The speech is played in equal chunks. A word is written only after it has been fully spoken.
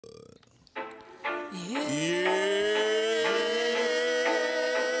Yo.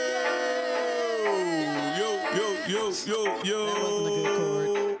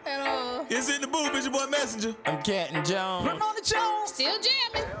 It's in the booth. It's your boy Messenja. I'm CantonJones. Ramona Jones. Still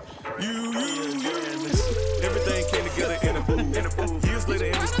jamming. You. Everything came together in the booth. Years later,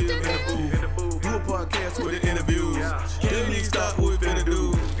 and we still in the booth. Do a podcast with the interviews. Can't even stop what we finna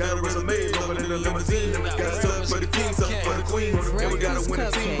do. Got a resume, rolling in the limousine. Got stuff for the kings, something for the queens. And we gotta win the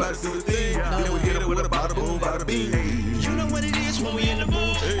team, about to do the thing. Then we hit it with a bada boom, bada beam. You know what it is when we in the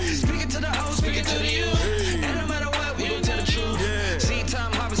booth. Speaking to the host, speaking to the youth. And no matter what, we gon' tell the truth. See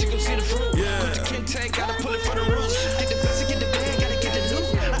time harvest, you gon' see the fruit. Put the king tag, gotta pull it for the roots. Get the best and get the bag, gotta get the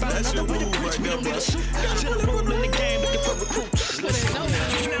loot. About another way to preach, we don't need a suit. Till the room in the game, looking for recruits. You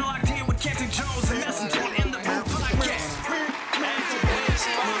now locked in with CantonJones and Messenja in the booth podcast.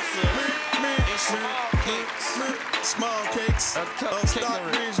 Small cakes of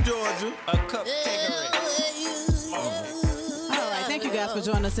Stockbridge, Georgia. A cupcakery. All right, thank you guys for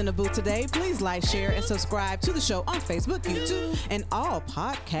joining us in the booth today. Please like, share, and subscribe to the show on Facebook, YouTube, and all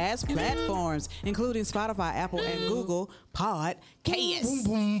podcast platforms, including Spotify, Apple, and Google Podcasts.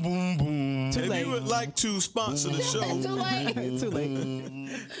 Boom, boom, boom. If you would like to sponsor the show, Too late.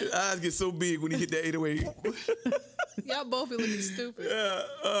 eyes get so big when you hit that 808. Y'all both be looking stupid.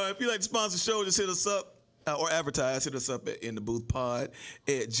 If you like to sponsor the show, just hit us up. Or advertise, hit us up at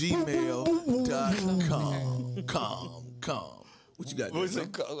intheboothpod@gmail.com. What you got? What's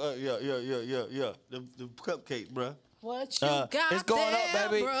it called? Yeah. The cupcake, bruh. What you got it's going there,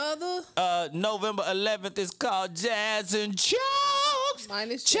 up, baby. brother? November 11th is called Jazz and Jokes. Mine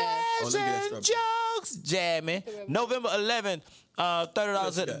is Jazz and Jokes. Jamming. November 11th,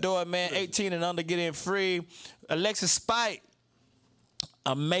 $30 at the door, man. 18 and under, get in free. Alexis Spite,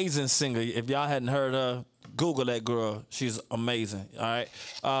 amazing singer. If y'all hadn't heard her, Google that girl. She's amazing. All right.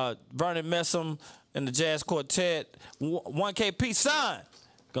 Vernon Messam and the Jazz Quartet. 1KP Son.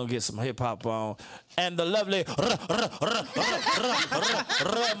 Gonna get some hip hop on. And the lovely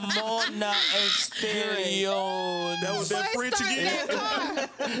Ramona Exterior. That was that French again?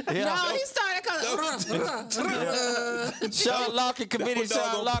 No, he started calling. Sean Lockett, comedian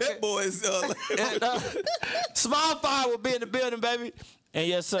Sean Lockett. Boys. Small Fire will be in the building, baby. And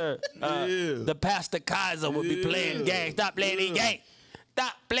yes, sir. The Pastor Kaiser will be playing gang. Stop playing these gang.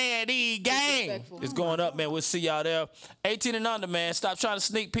 Stop playing these gang. It's going up, man. We'll see y'all there. 18 and under, man. Stop trying to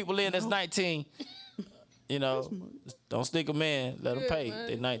sneak people in that's 19. You know, don't sneak them in. Let them pay.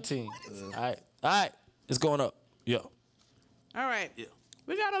 They're 19. All right. It's going up. Yeah. All right. Yeah.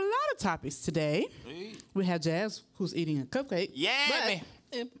 We got a lot of topics today. We have Jazz, who's eating a cupcake. Yeah, man.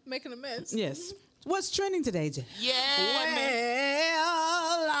 And making a mess. Yes. What's trending today, Jazz? Yeah, man.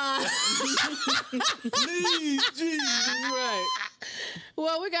 Please, Jesus. Right.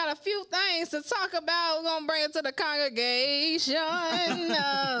 Well, we got a few things to talk about. We're going to bring it to the congregation.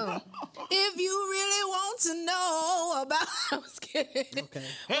 If you really want to know about... I was kidding. Okay.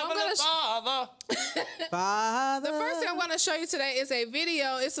 Heavenly Father. Father. The first thing I'm going to show you today is a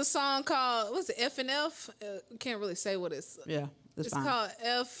video. It's a song called, what's it, F and F? Can't really say what it's... Yeah, it's fine. called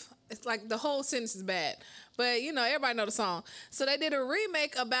F. It's like the whole sentence is bad. But, you know, everybody know the song. So they did a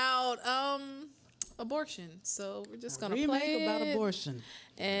remake about abortion. So we're just going to play it. Remake about abortion.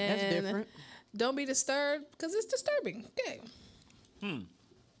 And that's different. Don't be disturbed because it's disturbing. Okay.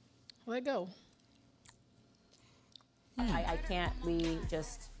 Let go. I can't.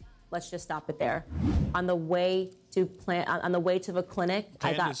 Let's just stop it there. On the way to the clinic,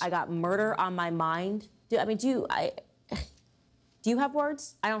 I got murder on my mind. Do you have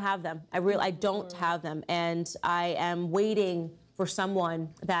words? I don't have them. I don't have them, and I am waiting for someone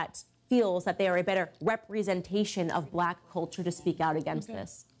that feels that they are a better representation of Black culture to speak out against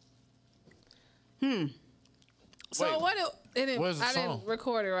this. So Wait, I didn't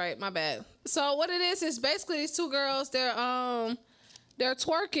record it right. My bad. So what it is basically these two girls. They're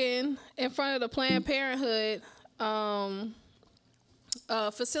twerking in front of the Planned Parenthood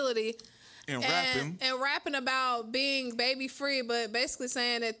facility. And rapping about being baby free, but basically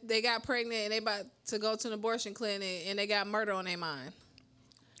saying that they got pregnant and they about to go to an abortion clinic and they got murder on their mind.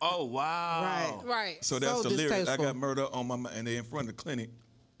 Oh, wow. Right. So that's the lyric. I got murder on my mind. And they're in front of the clinic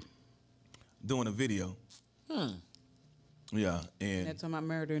doing a video. Yeah. And That's talking about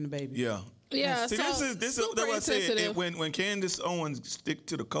murdering the baby. Yeah. Yeah. See, so this is what I said. When Candace Owens stick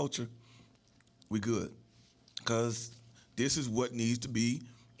to the culture, we good. Because this is what needs to be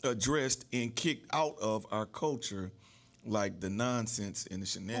addressed and kicked out of our culture, like the nonsense and the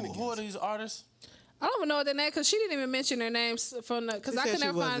shenanigans. Who are these artists? I don't even know what their name, because she didn't even mention their names from the, because I could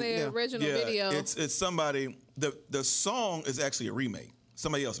never find the original video. It's somebody. The song is actually a remake.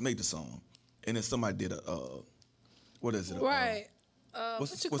 somebody else made the song, and then somebody did a what is it? Right.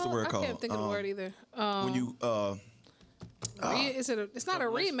 What's the word called? I can't think of the word either. When you it's not a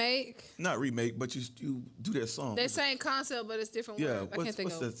remake. not remake, but you do that song. They same concept, but it's different yeah. words. I can't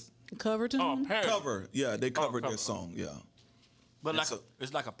think of it. Cover tune? Cover. Yeah, they covered their song. Yeah. But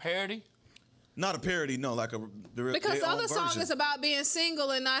it's like a parody. Not a parody, no, like Because the other song is about being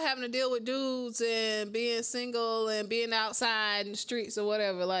single and not having to deal with dudes and being single and being outside in the streets or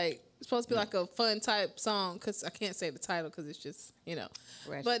whatever. Like, it's supposed to be like a fun type song because I can't say the title because it's just,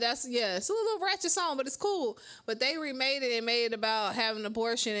 Ratchet. But it's a little ratchet song, but it's cool. But they remade it and made it about having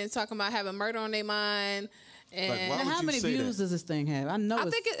abortion and talking about having murder on their mind. And why would How you many say views that? does this thing have? I know I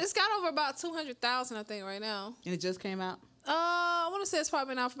think it's got over about 200,000, I think, right now. and it just came out. I want to say it's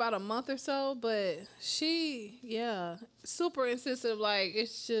probably been out for about a month or so, but super insensitive. Like,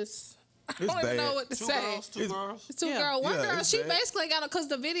 it's just, I don't even bad. know what to say. Two girls. It's two Yeah. girls. One Yeah, girl, it's she bad. basically got because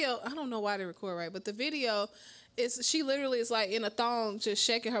the video, I don't know why they record right, but the video she literally is like in a thong just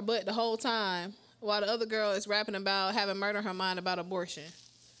shaking her butt the whole time while the other girl is rapping about having murder in her mind about abortion.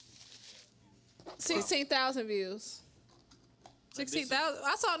 16,000 views. 16,000.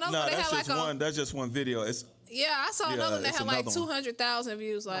 I saw another No, one. They that's had just like one. That's just one video. It's I saw another one that it's had like another one. 200,000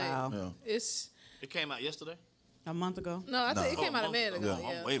 views. Like, Wow. it's. It came out yesterday. A month ago. No, I think it came out a minute ago.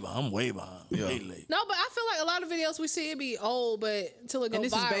 Yeah. Yeah. I'm way behind. Yeah. Way late. No, but I feel like a lot of videos we see it be old, but until it goes And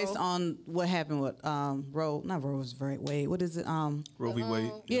this viral. is based on what happened with Roe v. Wade. What is it? Roe v.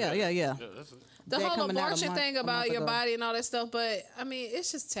 Wade. Yeah. the That whole coming out a abortion month- thing a about month your ago. body and all that stuff. But I mean,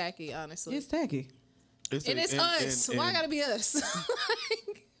 it's just tacky, honestly. It's tacky. and it's us. Why and gotta be us?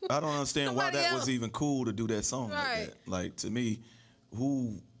 I don't understand why Somebody that else. was even cool to do that song Right. like that. Like, to me,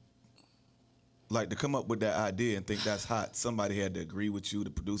 like, to come up with that idea and think that's hot, somebody had to agree with you, the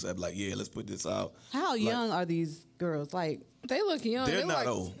producer, had like, yeah, let's put this out. How young are these girls? Like, They look young. They're They not like,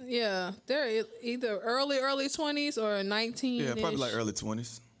 old. Yeah, they're either early 20s or 19. Yeah, probably like early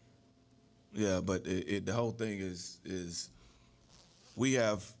 20s. Yeah, but the whole thing is we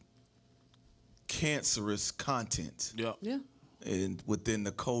have cancerous content. Yeah. yeah. And within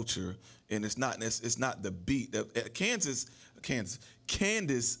the culture, and it's not the beat.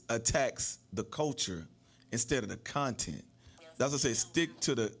 Candace attacks the culture instead of the content. That's what I say. Stick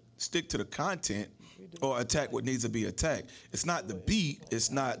to the content, or attack what needs to be attacked. It's not the beat.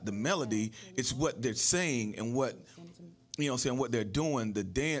 It's not the melody. It's what they're saying and what what they're doing. The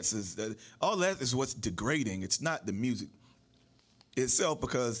dances, all that is what's degrading. It's not the music itself,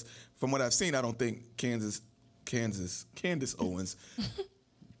 because from what I've seen, I don't think Candace Owens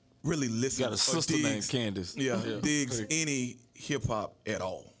really listens. Got a sister digs, named Candace. Yeah, digs any hip hop at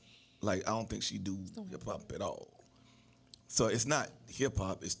all. Like, I don't think she do hip hop at all. So it's not hip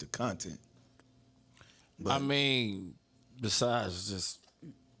hop; it's the content. I mean, besides just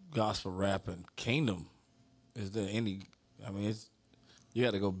gospel rap and Kingdom, is there any? I mean, you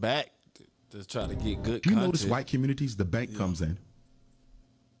got to go back to try to get good You content. notice white communities, the bank comes in.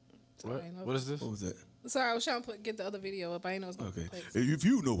 What is this? What was that? Sorry, I was trying to get the other video up. I didn't know it was going to Okay. play. If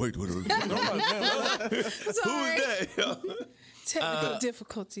you know, wait. Who Sorry. is that? Technical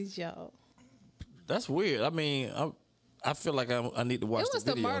difficulties, y'all. That's weird. I mean, I feel like I need to watch It was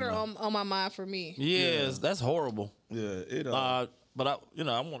the the video murder now. on my mind for me. Yes, that's horrible. Yeah, it. But I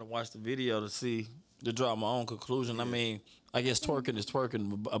want to watch the video to draw my own conclusion. I mean, I guess twerking is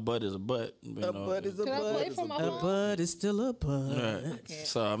twerking, a butt is a butt. A butt is a Can I play butt. from my A phone? butt is still a butt. Right.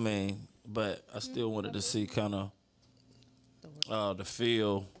 So I mean, but I still wanted to see kind of the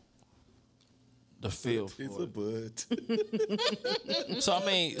feel for It's a it. butt. So I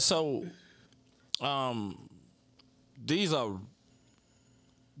mean, these are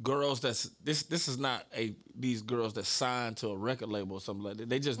girls this is not these girls that signed to a record label or something like that.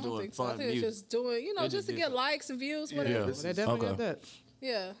 They just I don't doing think so. I fun think it's music. just doing, They just to did get that. likes and views, whatever. They definitely got Okay. that.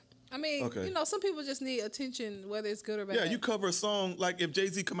 Yeah. I mean, Okay. some people just need attention, whether it's good or bad. Yeah, you cover a song, like if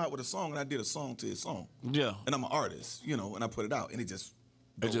Jay-Z come out with a song and I did a song to his song, Yeah, and I'm an artist, and I put it out, and it just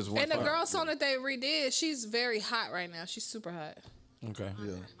it just went And the fire. girl song that they redid, she's very hot right now. She's super hot. Okay.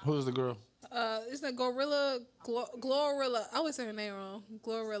 Yeah. Who's the girl? Isn't it Glorilla? I always say her name wrong.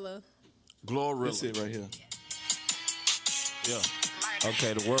 Glorilla. Glorilla. That's it right here. Yeah.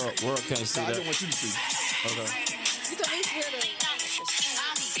 Okay. The world can't see I that. don't want you to see. Okay. You can at least hear the.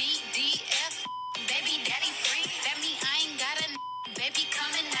 I'm BDF, baby daddy free. That mean I ain't got a baby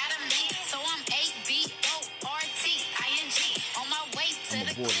coming out of me. So I'm ABORTING. On my way to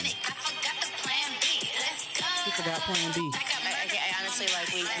the clinic. I forgot the plan B. Let's go. You forgot plan B. I honestly,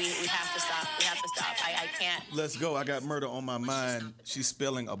 we have to stop. We have to stop. I can't. Let's go. I got murder on my mind. She's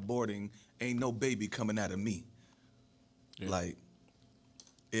spelling aborting. Ain't no baby coming out of me. Like,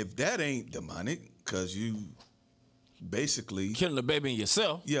 if that ain't demonic, because you basically killing the baby in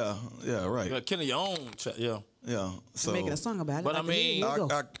yourself. Yeah, right. You're killing your own child. Yeah. So Making a song about it. But I mean,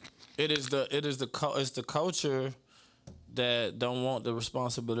 I, it's the culture that don't want the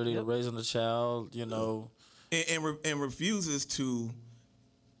responsibility of raising the child, you know, and refuses to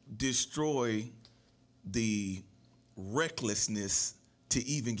destroy the recklessness to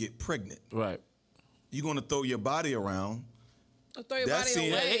even get pregnant. Right. You're gonna throw your body around. Throw your body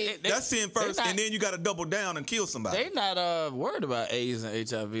away. That's sin first, and then you got to double down and kill somebody. They not worried about AIDS and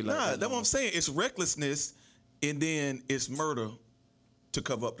HIV like that. That's what I'm saying. It's recklessness, and then it's murder to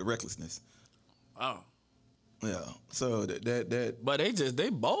cover up the recklessness. Oh. Yeah. So that. But they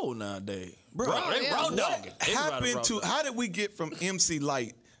bold nowadays, bro. They raw dog. How did we get from MC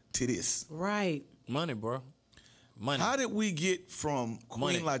Light to this? Right. Money, bro. Money. How did we get from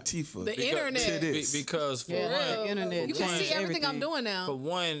Queen Latifah the internet to this? Because for one, internet you can see everything I'm doing now. For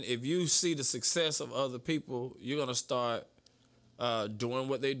one, if you see the success of other people, you're gonna start doing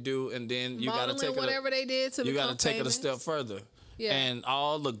what they do, and then you gotta take whatever they did to. You gotta take famous. it a step further. Yeah. And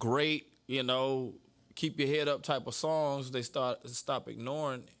all the great, you know, keep your head up type of songs, they stop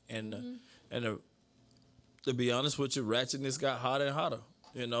ignoring, and to be honest with you, ratchetness got hotter and hotter.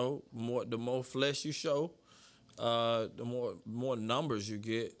 You know, the more flesh you show, the more numbers you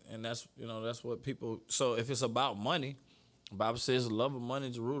get, and that's what people. So if it's about money, the Bible says the love of money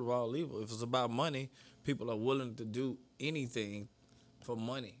is the root of all evil. If it's about money, people are willing to do anything for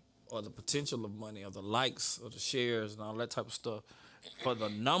money, or the potential of money, or the likes, or the shares, and all that type of stuff, for the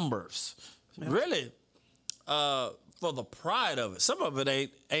numbers. Really, for the pride of it. Some of it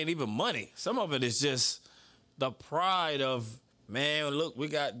ain't even money. Some of it is just the pride of, man, look, we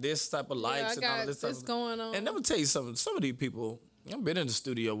got this type of likes and all this type of going on. And let me tell you something. Some of these people, I've been in the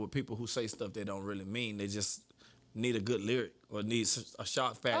studio with people who say stuff they don't really mean. They just need a good lyric or need a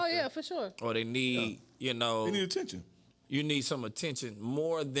shock factor. Oh, yeah, for sure. Or they need, you know. They need attention. You need some attention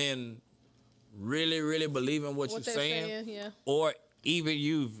more than really, really believing what you're saying. Yeah. Or even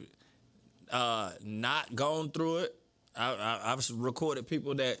you've not gone through it. I've recorded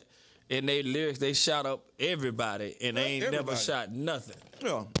people that in their lyrics, they shot up everybody, and they ain't never shot nothing.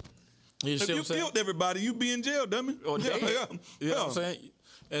 Yeah. You see if you killed everybody, you be in jail, dummy. Or dead. You know what I'm saying?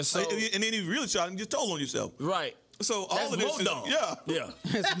 And so, and then you really shot and you told on yourself. Right. So all of this is dumb. Yeah.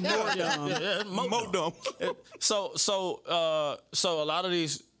 It's more dumb. Yeah, more dumb. So a lot of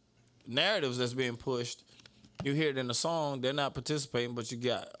these narratives that's being pushed, you hear it in the song, they're not participating, but you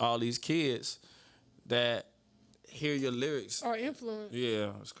got all these kids that hear your lyrics. Or influence.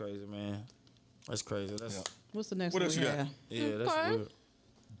 Yeah, that's crazy, man. That's crazy. What's the next What one else we you got? have? Yeah, that's weird.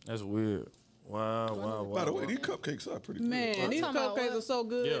 That's weird. Wow. By the way, these cupcakes are pretty Man, good. these cupcakes are so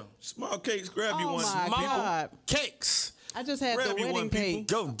good. Yeah. Small cakes, grab you Oh one. my people. God. Cakes. I just had Grab the you wedding one, people. cake.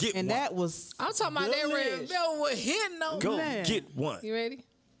 Go get and one. that was I'm talking about that red delish. velvet hitting on. Go Man. get one. You ready?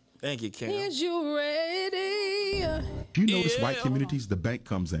 Thank you, Cam. Is you ready? You notice white Yeah. communities, the bank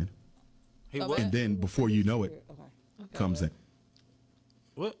comes in, He what? and then before you know it, comes in.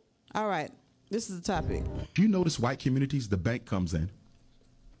 What? all right. This is the topic. You notice white communities, the bank comes in,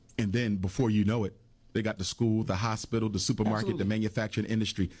 and then before you know it, they got the school, the hospital, the supermarket, the manufacturing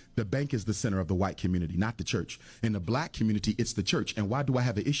industry. The bank is the center of the white community, not the church. In the black community, it's the church. And why do I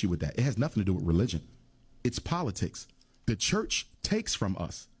have an issue with that? It has nothing to do with religion. It's politics. The church takes from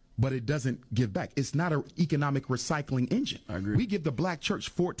us, but it doesn't give back. It's not an economic recycling engine. I agree. We give the black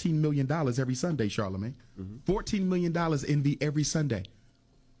church $14 million every Sunday, Charlamagne. $14 million every Sunday.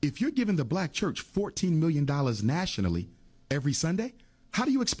 If you're giving the black church $14 million nationally every Sunday, how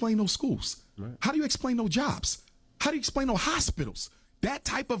do you explain those schools? Right. How do you explain those jobs? How do you explain those hospitals? That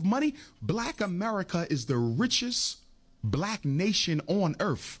type of money, black America is the richest black nation on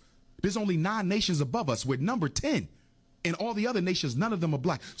earth. There's only 9 nations above us. We're number 10. And all the other nations, none of them are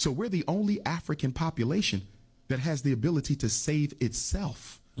black. So we're the only African population that has the ability to save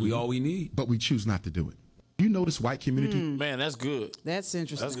itself. We all we need. But we choose not to do it. You notice white community? Man, that's good. That's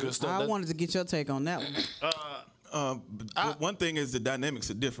interesting. That's good stuff. I wanted to get your take on that one. One thing is the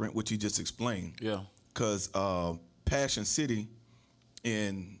dynamics are different, which you just explained. Yeah. Because Passion City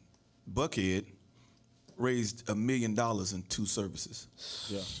in Buckhead raised $1 million in 2 services.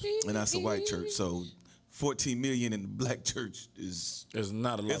 Yeah. And that's a white church. So $14 million in the black church is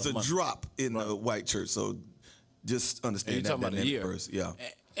not a lot. It's of a money. drop in the white church. So just understand And you're that talking about a year. first. Yeah.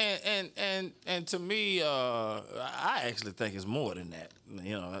 And to me, I actually think it's more than that.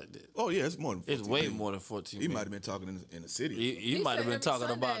 You know. Oh yeah, it's more than 14 It's way million. more than 14 He million. might have been talking in the city. You might have been talking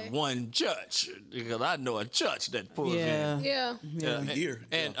about one church, because I know a church that pulls Yeah. in. Yeah. And, Here.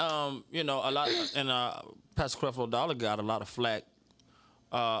 and you know, a lot, and Pastor Creflo Dollar got a lot of flack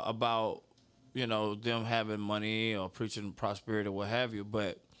about, you know, them having money or preaching prosperity or what have you.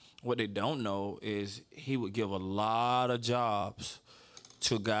 But what they don't know is he would give a lot of jobs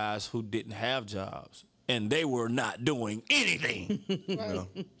to guys who didn't have jobs, and they were not doing anything.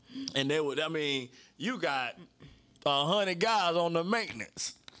 And they would, I mean, you got 100 guys on the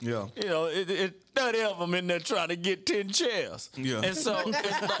maintenance. Yeah. You know, it 30 of them in there trying to get 10 chairs. Yeah. And so, and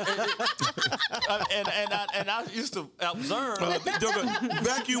I used to observe.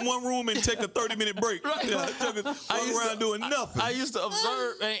 Vacuum one room and take a 30-minute break. Yeah, walk around doing nothing. I used to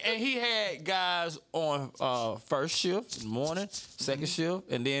observe, and he had guys on first shift, morning, second shift,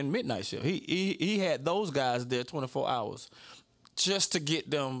 and then midnight shift. He had those guys there 24 hours just to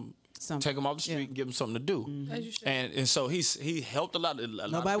get them. Take them off the street and give them something to do, and so he helped a lot.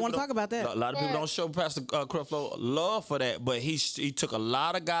 Nobody want to talk about that. A lot of people don't show Pastor Creflo love for that, but he took a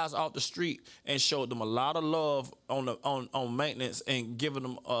lot of guys off the street and showed them a lot of love on maintenance and giving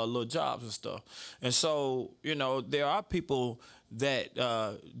them little jobs and stuff. And so, you know, there are people that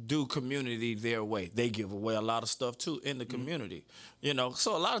do community their way. They give away a lot of stuff too in the community. You know,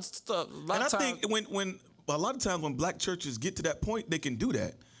 so a lot of stuff. And I think when a lot of times when black churches get to that point, they can do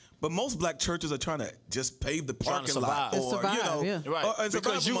that. But most black churches are trying to just pave the parking lot, or survive, you know, right?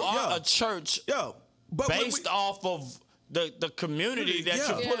 Because you are a church, but based off of the community that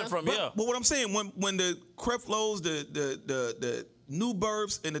you're pulling from. But what I'm saying, when the Creflos, the New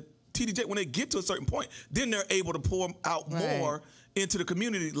Burbs, and the TDJ, when they get to a certain point, then they're able to pour out more into the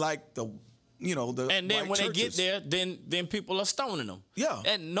community, like the. You know, the and then when churches. they get there, then people are stoning them. Yeah,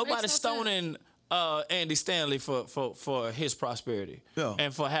 and nobody's stoning Andy Stanley for his prosperity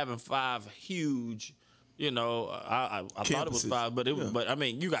and for having 5 huge, you know, I thought it was 5, but but I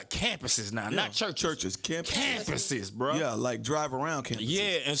mean, you got campuses now, not churches, campuses, bro. Yeah, like drive around campuses.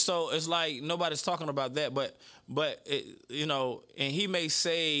 Yeah, and so it's like nobody's talking about that, but it, you know, and he may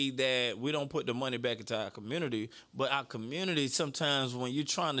say that we don't put the money back into our community, but our community sometimes when you're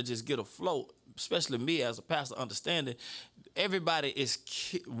trying to just get afloat, especially me as a pastor, understanding everybody is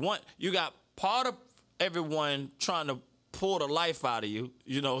you got part of everyone trying to pull the life out of you.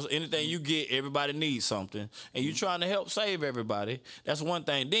 You know, anything you get, everybody needs something. And you trying to help save everybody. That's one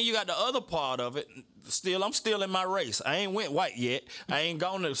thing. Then you got the other part of it. I'm still in my race. I ain't went white yet. I ain't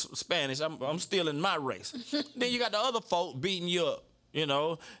gone to Spanish. I'm still in my race. Then you got the other folk beating you up. You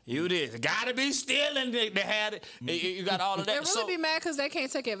know, you this gotta be stealing. They had it. You got all of that. They really be mad because they can't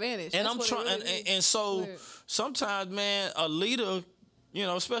take advantage. And That's I'm trying. And so sometimes, man, a leader, you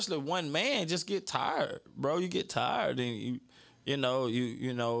know, especially one man, just get tired, bro. You get tired, and you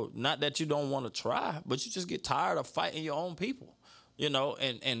know, not that you don't want to try, but you just get tired of fighting your own people, you know,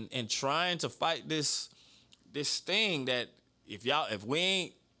 and trying to fight this thing that if we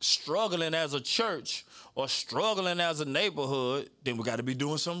ain't struggling as a church or struggling as a neighborhood, then we got to be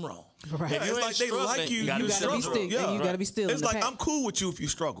doing something wrong. Right. It's like they like you. You gotta be still. Yeah. You gotta be still. It's like I'm cool with you if you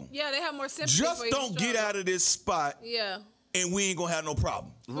struggle. Yeah, they have more sympathy. Just don't get out of this spot. Yeah. And we ain't gonna have no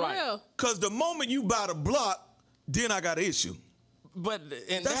problem. Right. Because the moment you buy the block, then I got an issue. But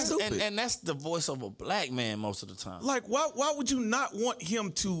that's the voice of a black man most of the time. Like, why would you not want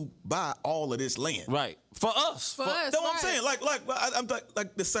him to buy all of this land? Right. For us. For us. That's what I'm saying. I'm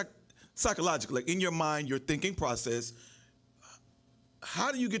like the psychological, like in your mind, your thinking process.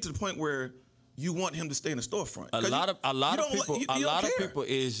 How do you get to the point where you want him to stay in the storefront? A lot of people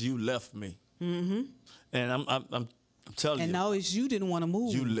is you left me. Mm-hmm. And I'm telling you. And no, it's you didn't want to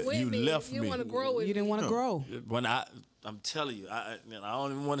move. You left me. You didn't want to grow with You didn't want to grow. When I'm telling you, I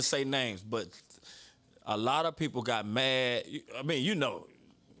don't even want to say names, but a lot of people got mad. I mean, you know,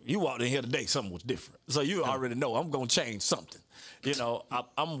 you walked in here today, something was different. So you already know I'm going to change something. You know,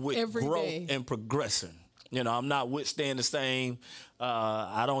 I'm with Every growth day. and progressing. You know, I'm not with staying the same.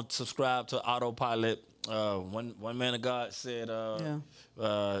 I don't subscribe to autopilot. One man of God said,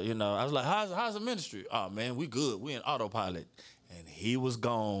 you know, I was like, how's the ministry? Oh, man, we good. We in autopilot. And he was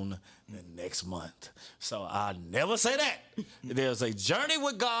gone the next month. So I never say that. There's a journey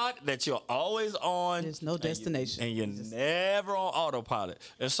with God that you're always on. There's no destination. And you're never on autopilot.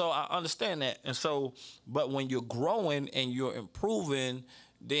 And so I understand that. And so, but when you're growing and you're improving,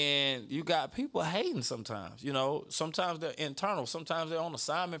 then you got people hating sometimes. You know, sometimes they're internal. Sometimes they're on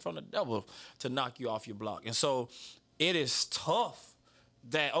assignment from the devil to knock you off your block. And so it is tough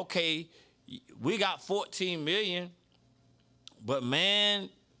that, okay, we got 14 million, but man,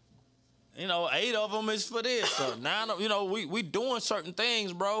 you know, 8 of them is for this. So 9, you know, we doing certain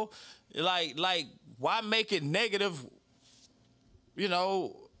things, bro. Like why make it negative? You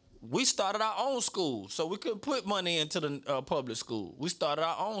know, we started our own school, so we couldn't put money into the public school. We started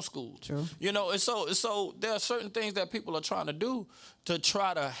our own school. True. You know, and so there are certain things that people are trying to do to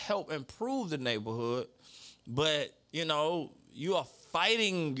try to help improve the neighborhood, but you know, you are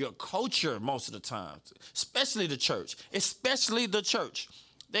fighting your culture most of the time, especially the church. Especially the church.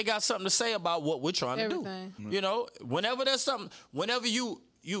 They got something to say about what we're trying to do. You know, whenever there's something, whenever you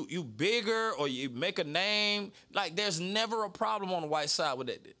bigger or you make a name, like there's never a problem on the white side with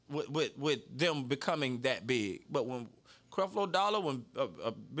it, with them becoming that big. But when Creflo Dollar, when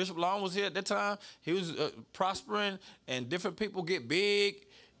Bishop Long was here at that time, he was prospering, and different people get big.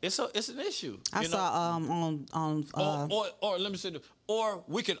 It's an issue. I saw or let me say this, or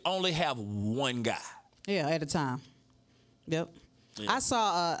we can only have one guy. Yeah, at a time. Yep. Yeah. I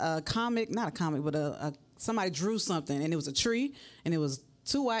saw a comic, not a comic, but somebody drew something, and it was a tree, and it was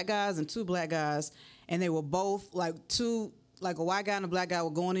 2 white guys and 2 black guys, and they were both like a white guy and a black guy were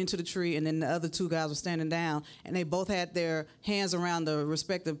going into the tree, and then the other 2 guys were standing down, and they both had their hands around the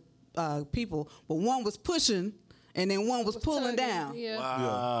respective people, but one was pushing, and then one was pulling down. Yeah.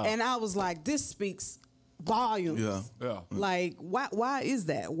 Wow. And I was like, this speaks volumes. Yeah. Like, why is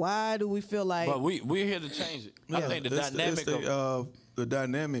that? Why do we feel like? But we're here to change it. I think the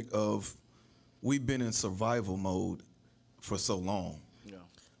dynamic of we've been in survival mode for so long. Yeah.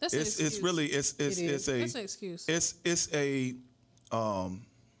 That's an excuse. It's really it's That's an excuse. It's a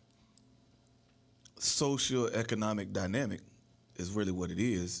social economic dynamic is really what it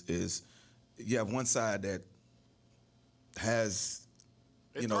is. Is you have one side that has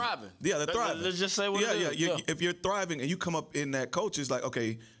They're thriving. Yeah, they're thriving. Let's just say what it is. Yeah. If you're thriving and you come up in that culture, it's like,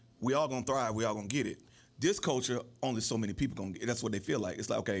 okay, we all gonna thrive, we all gonna get it. This culture, only so many people gonna get it. That's what they feel like. It's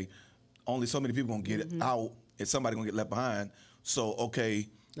like, okay, only so many people gonna get it out, and somebody gonna get left behind. So, okay,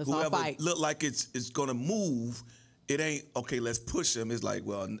 let's all whoever fight. look like it's gonna move, it ain't, okay, let's push them. It's like,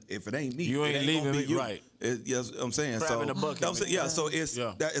 well, if it ain't me, you ain't leaving me, right. Yes, I'm saying. Crab in So, the bucket. so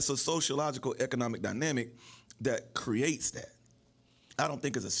it's a sociological economic dynamic that creates that. I don't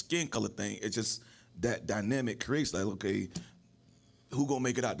think it's a skin color thing. It's just that dynamic creates like, okay, who gonna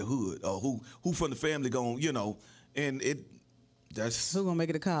make it out the hood, or who from the family gonna, and that's who gonna make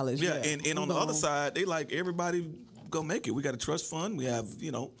it to college? Yeah, and on the other side, they like everybody gonna make it. We got a trust fund. We have,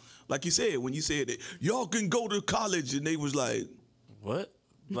 like you said, when you said that y'all can go to college, and they was like, what?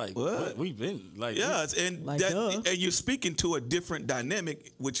 Like what? We've been like and like, and you're speaking to a different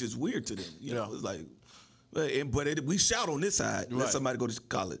dynamic, which is weird to them. You know, it's like. But we shout on this side. Let somebody go to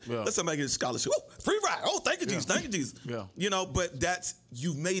college. Yeah. Let somebody get a scholarship. Oh, free ride. Oh, thank you, Jesus. Thank you, Jesus. Yeah. But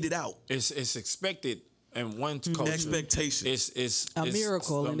you've made it out. It's expected in one culture. Expectation. It's a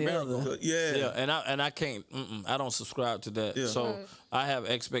miracle in the other. Yeah. Yeah. And I can't. I don't subscribe to that. Yeah. So I have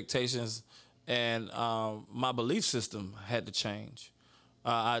expectations, and my belief system had to change.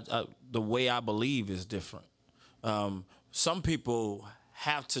 The way I believe is different. Some people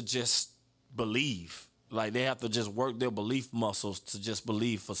have to just believe. Like they have to just work their belief muscles to just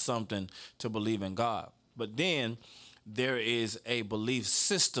believe for something, to believe in God. But then there is a belief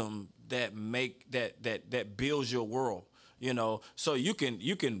system that builds your world. So you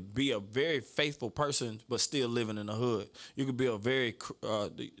can be a very faithful person but still living in the hood. You can be a very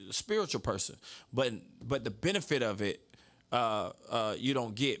spiritual person, but the benefit of it you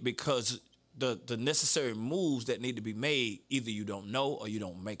don't get because the necessary moves that need to be made, either you don't know or you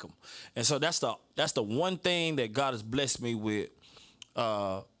don't make them. And so that's the one thing that God has blessed me with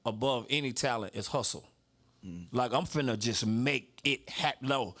above any talent is hustle. Like I'm finna just make it happen.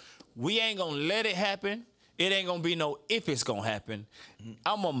 No, we ain't gonna let it happen. It ain't gonna be no if it's gonna happen.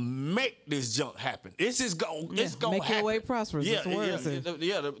 I'm gonna make this junk happen. It's gonna happen. Make your way prosperous.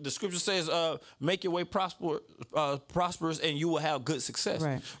 The scripture says, make your way prosperous and you will have good success.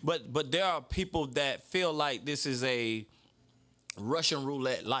 Right. But there are people that feel like this is a Russian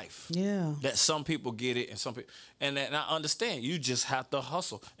roulette life. Yeah. That some people get it and some people, and I understand. You just have to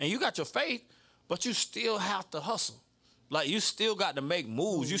hustle. And you got your faith, but you still have to hustle. Like you still got to make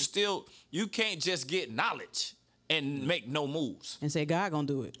moves. You can't just get knowledge and make no moves. And say God gonna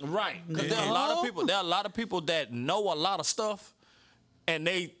do it. Right. Because there are a lot of people that know a lot of stuff, and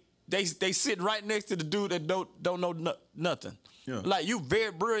they sit right next to the dude that don't know nothing. Yeah. Like you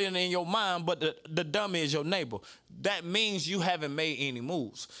very brilliant in your mind, but the dummy is your neighbor. That means you haven't made any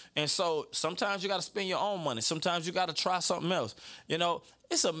moves. And so sometimes you got to spend your own money. Sometimes you got to try something else.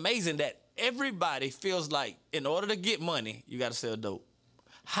 It's amazing that everybody feels like in order to get money, you got to sell dope.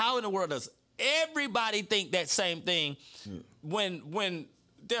 How in the world does everybody think that same thing when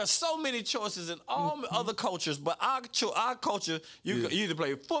there are so many choices in all other cultures, but our culture, you either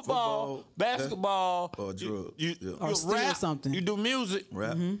play football, basketball, or drugs. You Or steal rap, something. you do music.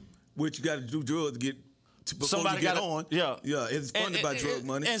 Rap. Which you got to do drugs to get before Somebody you get gotta- on. yeah. Yeah, it's funded by drug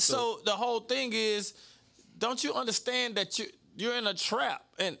money. And so the whole thing is, don't you understand that you're in a trap?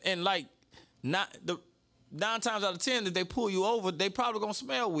 And like, not the 9 times out of 10 that they pull you over, they probably gonna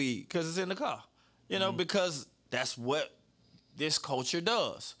smell weed because it's in the car. You know, because that's what this culture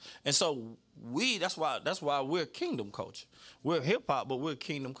does. And so that's why we're kingdom culture. We're hip hop, but we're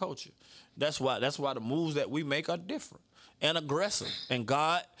kingdom culture. That's why the moves that we make are different and aggressive. And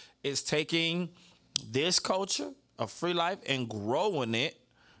God is taking this culture of free life and growing it,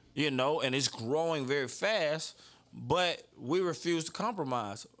 you know, and it's growing very fast, but we refuse to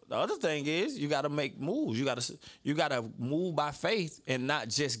compromise. The other thing is you got to make moves. You got to move by faith and not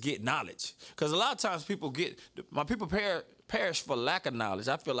just get knowledge. Because a lot of times people perish for lack of knowledge.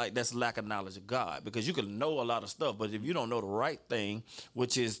 I feel like that's lack of knowledge of God, because you can know a lot of stuff, but if you don't know the right thing,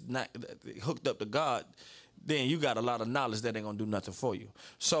 which is not hooked up to God, then you got a lot of knowledge that ain't gonna do nothing for you.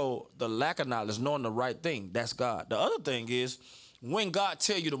 So the lack of knowledge, knowing the right thing, that's God. The other thing is when God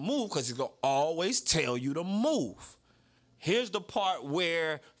tell you to move, because he's gonna always tell you to move. Here's the part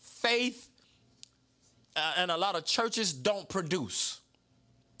where faith and a lot of churches don't produce.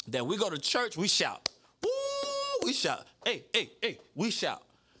 That we go to church, we shout. Woo, we shout. Hey, we shout.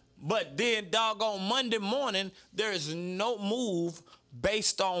 But then doggone Monday morning, there is no move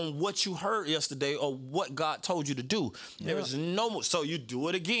based on what you heard yesterday or what God told you to do. There is no move. So you do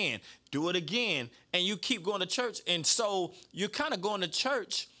it again, and you keep going to church. And so you're kind of going to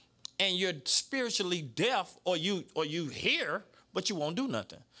church and you're spiritually deaf, or you hear, but you won't do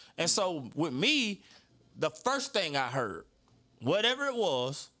nothing. And so with me, the first thing I heard, whatever it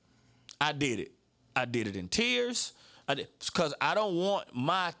was, I did it. I did it in tears. Because I don't want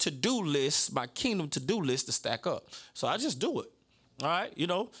my to-do list, my kingdom to-do list to stack up. So I just do it. All right? You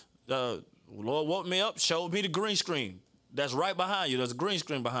know, Lord woke me up, showed me the green screen. That's right behind you. There's a green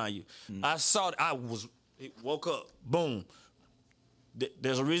screen behind you. I saw it. Woke up. Boom.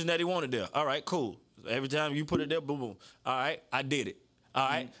 There's a reason that he wanted there. All right, cool. Every time you put it there, boom, boom. All right, I did it. All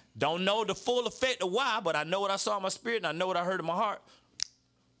right? Don't know the full effect of why, but I know what I saw in my spirit and I know what I heard in my heart.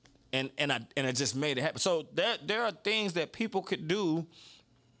 And it just made it happen. So there are things that people could do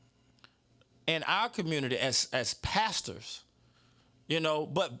in our community as pastors, you know,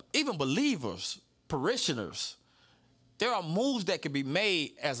 but even believers, parishioners, there are moves that can be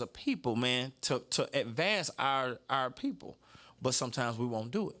made as a people, man, to advance our people. But sometimes we won't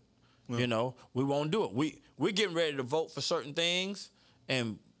do it. You know, we won't do it. We're getting ready to vote for certain things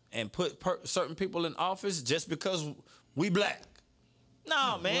and put certain people in office just because we black.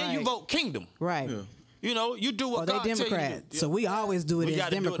 No, man, Right. You vote kingdom. Right. Yeah. You know, you do what Or God they tell you to do. Democrat. So we always do it We as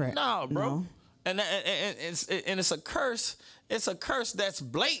gotta do it. Democrat. No, bro. No. And it's a curse. It's a curse that's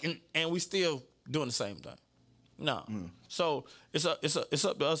blatant, and we still doing the same thing. No. So it's up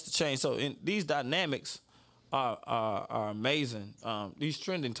to us to change. So these dynamics are amazing. These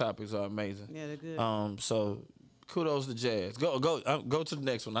trending topics are amazing. Yeah, they're good. So kudos to Jazz. Go to the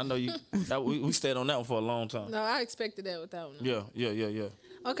next one. I know you. we stayed on that one for a long time. No, I expected that with that one. Yeah.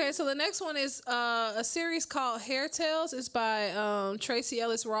 Okay, so the next one is a series called Hair Tales. It's by Tracy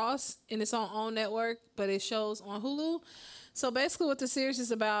Ellis Ross, and it's on OWN Network, but it shows on Hulu. So basically what the series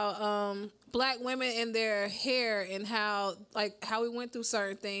is about, black women and their hair, and how we went through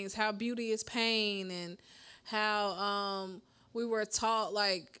certain things, how beauty is pain, and how we were taught,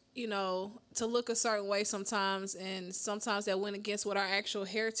 like, you know, to look a certain way sometimes, and sometimes that went against what our actual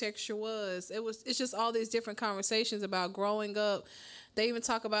hair texture was. It's just all these different conversations about growing up. They even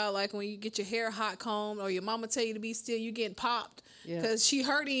talk about, like, when you get your hair hot combed or your mama tell you to be still, you getting popped because she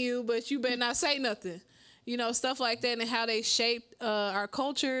hurting you, but you better not say nothing. You know, stuff like that, and how they shaped our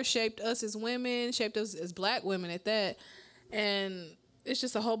culture, shaped us as women, shaped us as black women at that. And it's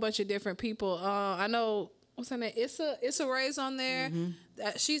just a whole bunch of different people. I know, what's her name? Issa Rae's on there.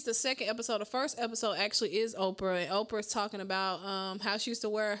 She's the second episode. The first episode actually is Oprah, and Oprah's talking about how she used to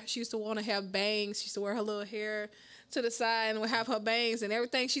want to have bangs. She used to wear her little hair to the side and would have her bangs, and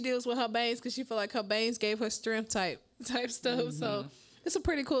everything she did was with her bangs because she felt like her bangs gave her strength type stuff. So it's a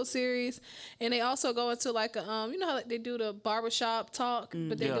pretty cool series. And they also go into, like, you know how they do the barbershop talk,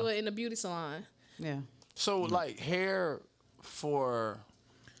 but they do it in the beauty salon. Yeah. So like hair for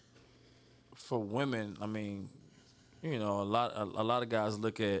women, I mean, you know, a lot of guys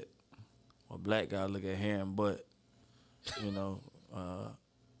look at, well, black guys look at hair and butt, you know,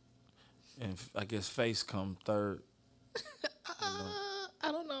 and I guess face come third.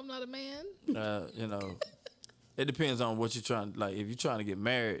 I don't know. I'm not a man. You know, It depends on what you're trying. Like, if you're trying to get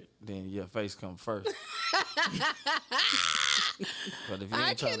married, then your face comes first. But if you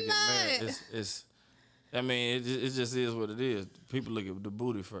ain't trying to get married, it's. I mean, it just is what it is. People look at the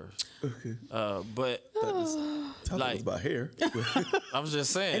booty first. Okay. But like about hair. I was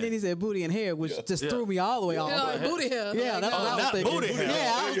just saying. And then he said booty and hair, which just threw me all the way off. Like booty hair. Yeah, that's what I was not thinking. booty hair.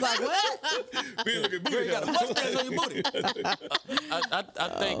 Yeah, I was like, what? We look at booty You got a hair. mustache on your booty. I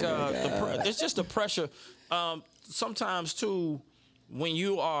think it's just the pressure. Sometimes too, when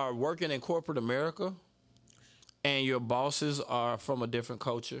you are working in corporate America, and your bosses are from a different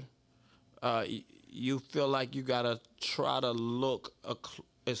culture, you feel like you gotta try to look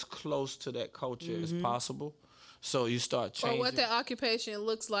as close to that culture as possible. So you start changing. Or what that occupation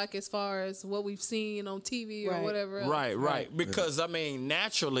looks like as far as what we've seen on TV or whatever else. Right. Because, I mean,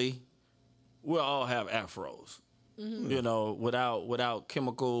 naturally, we'll all have afros. You know, without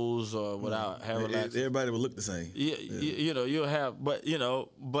chemicals or without hair relaxers. Everybody will look the same. You know, you'll have, but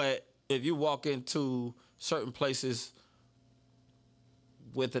if you walk into certain places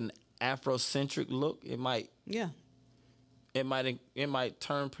with an Afrocentric look, it might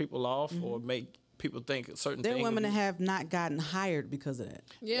turn people off or make people think certain There are things. women that have not gotten hired because of that.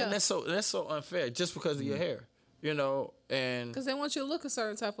 Yeah. And that's so unfair just because of your hair, you know, and Because they want you to look a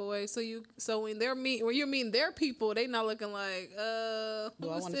certain type of way. So when they're when you're meeting their people, they not looking like, Well,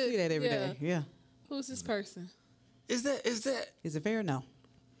 I who's want this? to see that every day. Yeah. Who's this person? is that Is it fair? No.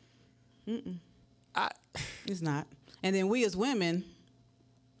 I It's not. And then we as women,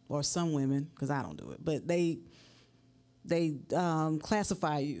 or some women, because I don't do it, but they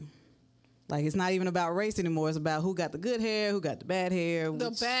classify you. Like, it's not even about race anymore. It's about who got the good hair, who got the bad hair.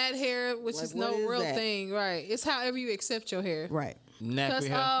 The bad hair, which like, is what no is real that? thing, right? It's however you accept your hair. Right. nappy Because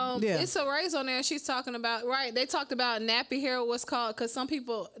hair. Yeah. it's a race on there. And she's talking about They talked about nappy hair. What's called because some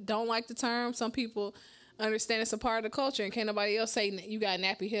people don't like the term. Some people understand it's a part of the culture, and can't nobody else say you got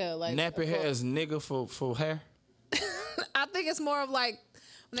nappy hair. Like Nappy hair is nigga for hair. I think it's more of like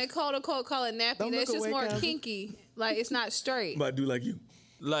when they call it nappy. Don't It's look just away, more cousin. kinky. Like it's not straight. Might do like you.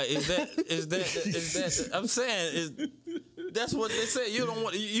 Like is that I'm saying that's what they say. You don't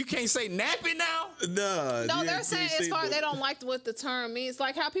want you can't say nappy now. Nah. No, you they're ain't saying say as far that. they don't like what the term means.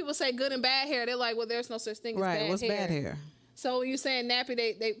 Like how people say good and bad hair. They're like, well, there's no such thing as Right. bad What's hair. bad hair? So when you're saying nappy,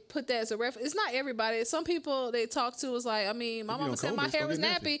 they put that as a reference. It's not everybody. Some people they talk to was like, I mean, my mama don't said comb my it, it's hair gonna was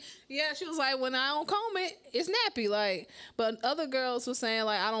get nappy. Yeah, she was like, when I don't comb it, it's nappy. Like, but other girls were saying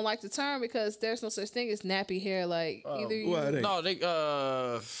like, I don't like the term because there's no such thing as nappy hair. Like either you. Why it ain't? No, they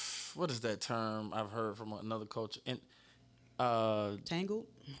what is that term I've heard from another culture? And Tangled?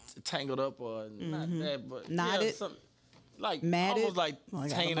 tangled up or not that, but Knotted? yeah, something like Matted? almost like Oh, I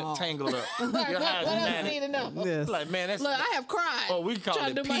got them all. tangled up. Right, Your what hair's else matted. you need to know? Yes. Like man, that's Look, I have cried. Oh, we call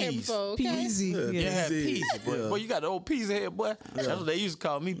trying it to do my hair peas. before. Okay? Peasy. Yeah, Yeah. You had Peasy. peas, boy. Yeah. Boy, you got the old peas head, boy. That's what they used to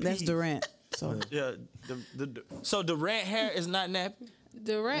call me. Peas. That's Durant. So Yeah. So Durant hair is not nappy.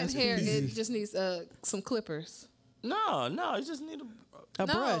 Durant hair, it just needs some clippers. No, it just need a No, brush.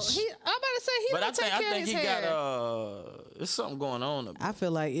 I'm about to say he But don't take care I think of his he hair. got there's something going on. Up I feel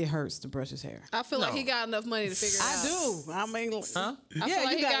like it hurts to brush his hair. I feel like No. he got enough money to figure it out. I do. I mean, Huh? I feel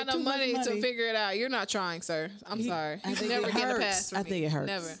like he got enough money to figure it out. You're not trying, sir. I'm sorry. I You think never it get a hurts. pass from I me. think it hurts.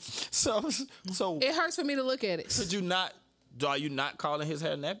 Never. So It hurts for me to look at it. could you not? Are you not calling his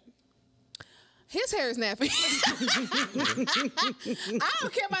hair nappy? His hair is nappy. I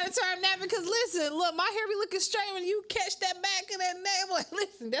don't care about the term nappy because listen, look, my hair be looking straight when you catch that back of that neck. I'm like,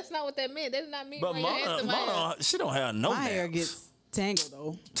 listen, that's not what that meant. That did not mean But run your hands through my hair. Mona, she don't have no My hair naps. gets tangled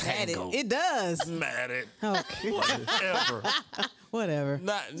though. Tangled. It does. Matted. Okay. Whatever. Whatever.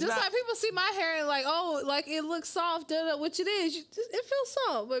 Just like people see my hair and like, oh, like it looks soft, which it is. It feels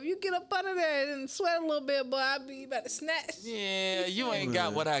soft. But if you get up under there and sweat a little bit, boy, I be about to snatch. Yeah, you ain't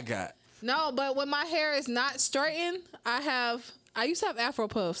got what I got. No, but when my hair is not straightened, I used to have Afro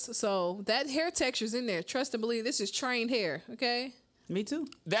puffs. So that hair texture's in there. Trust and believe this is trained hair, okay? Me too.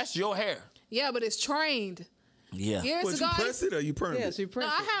 That's your hair. Yeah, but it's trained. Yeah. Years What, you ago, press it or you perm Yeah, it? she no, pressed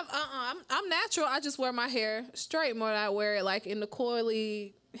I have I'm natural. I just wear my hair straight more than I wear it like in the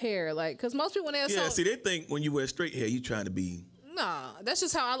coily hair. Like, cause most people when they're Yeah, see, they think when you wear straight hair, you trying to be nah, that's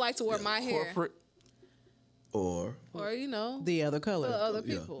just how I like to wear my hair. Corporate. or Or the other color. other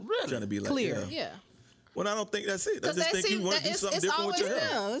people. trying to be like Clear. Yeah. Well, I don't think that's it. I 'Cause just they think see you want that to do it's- something it's different with your always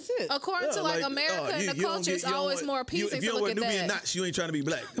hair. Yeah, that's it. According to like America and the culture, it's always more appeasing if you to don't look wear at Nubian that. knots, you ain't trying to be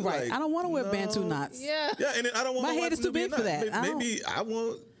black. Right. Like, I don't want to wear Bantu knots. Yeah. Yeah, and then I don't want My head is too big for that. I don't- Maybe I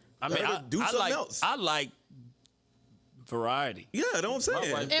want. I mean, her to do something like else. I like variety. Yeah, that's what I'm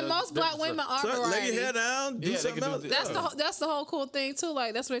saying. wife- And most black women are So lay variety. your hair down, do Yeah, they something can else. do That's the whole cool thing too.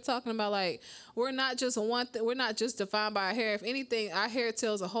 Like that's what they're talking about. Like we're not just we're not just defined by our hair. If anything, our hair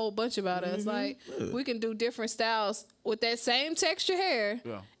tells a whole bunch about us. Like we can do different styles with that same texture hair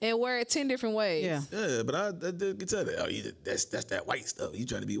and wear it 10 different ways. Yeah. Yeah, but I can tell that. That's that white stuff. You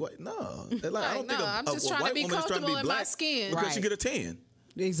trying to be white? No, like, I don't think I'm just a trying to white be woman is trying to be comfortable in my black skin. because Right. she get a tan.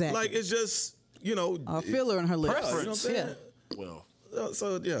 Exactly. Like it's just a filler in her lips. you know what I'm saying? Well,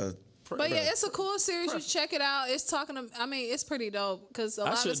 So yeah. But yeah, it's a cool series. You should check it out. It's it's pretty dope because a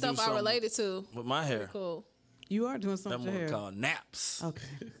lot of should the stuff do I something related to. with my hair, Cool. You are doing that something to one hair. called naps. Okay.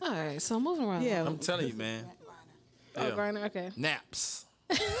 All right, so moving around. Yeah. I'm telling you, man. Oh, Yeah. Griner, okay. Naps.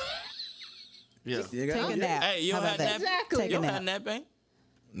 Yeah. You Take got a nap. Hey, you How don't about have that? nap? Exactly. Take You a don't have nap. nap, ain't?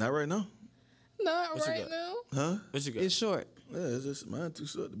 Not right now. Not What you right got? now. Huh? What you got? It's short. Yeah, it's just mine too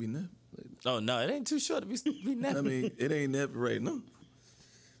short to be napped. Oh no, it ain't too short to be napping. I mean, it ain't napped right now.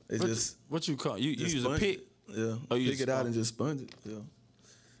 It's just What you call you just use a sponge pick? it. Yeah. Oh, you pick just it out sponge and just sponge it. Yeah.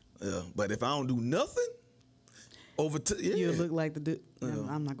 Yeah. But if I don't do nothing, You look like the dude.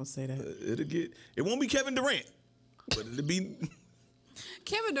 I'm not gonna say that. it won't be Kevin Durant, but it'll be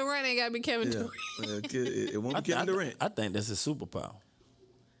Kevin Durant ain't got to be Kevin yeah. Durant. It won't be Kevin Durant. I think that's a superpower.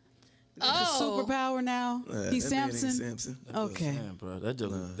 Oh. Superpower now. He's That man ain't Samson. Samson. Okay. Man, bro,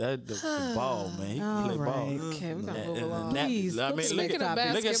 the ball, man. He can All play ball. right. Okay, we're gonna And- move and along. Nappy- Please, I mean, let's look make at it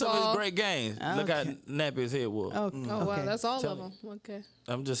a look at some of basketball. his great games. Look how Okay. nappy his head was. Okay. Oh wow, okay. that's all Tell of them. Okay.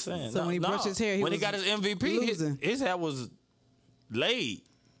 I'm just saying. So when he brushed his hair, he when he was got his MVP, losing. his hair was laid.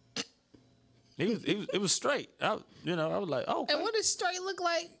 It was straight. I was like, oh. Okay. And what does straight look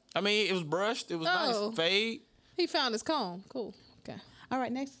like? I mean, it was brushed. It was Oh. nice fade. He found his comb. Cool. Okay. All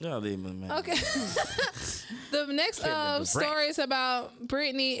right. Next. Yeah, leave me, man. Okay. The next story is about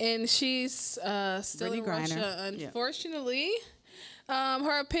Brittney, and she's still Brittney in Griner. Russia. Yeah. Unfortunately,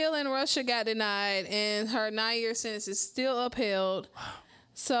 her appeal in Russia got denied, and her 9-year sentence is still upheld.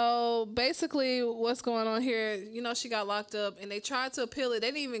 So basically, what's going on here? She got locked up, and they tried to appeal it. They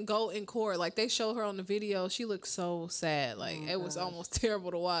didn't even go in court. Like they showed her on the video, she looked so sad. Like it was almost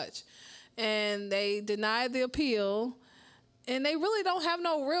terrible to watch. And they denied the appeal. And they really don't have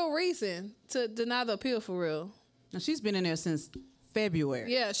no real reason to deny the appeal for real. Now she's been in there since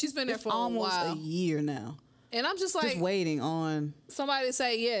February. Yeah, she's been there It's for almost a while. a year now. And I'm just like Just waiting on. somebody to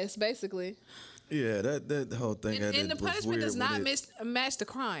say yes, basically. Yeah, that whole thing. And the punishment does not match the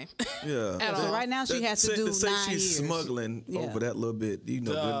crime. Yeah. at So all. right now she has to do say 9 she's years. smuggling Yeah. over that little bit. You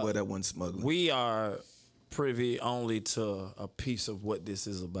know good well that wasn't smuggling. We are privy only to a piece of what this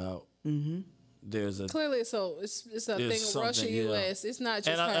is about. Mm-hmm. There's a Clearly, so it's a There's thing of Russia, something, yeah. U.S. It's not just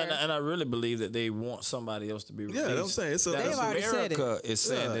and her. I really believe that they want somebody else to be released. Yeah, I'm saying it's a- That They've already said it. America is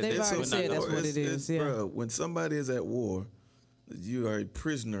saying that They've it's already not said gonna that's work. what it is, yeah. Bruh, when somebody is at war, you are a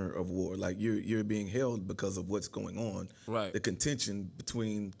prisoner of war. Like you're being held because of what's going on. Right. The contention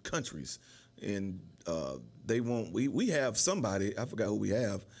between countries, and they won't. We have somebody. I forgot who we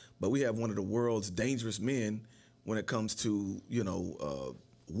have, but we have one of the world's dangerous men when it comes to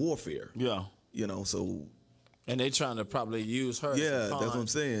warfare. Yeah. So And they trying to probably use her. as a yeah, that's what pawn. I'm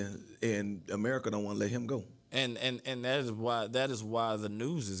saying. And America don't want to let him go. And that is why the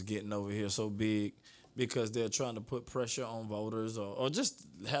news is getting over here so big, because they're trying to put pressure on voters or just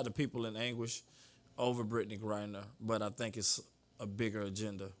have the people in anguish over Brittney Griner. But I think it's a bigger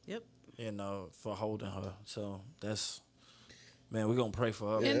agenda. Yep. For holding her. So that's, man, we're gonna pray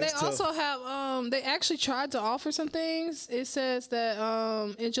for her. And they that's tough. also have, they actually tried to offer some things. It says that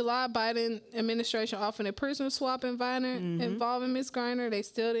in July, Biden administration offered a prisoner swap involving Ms. Griner. They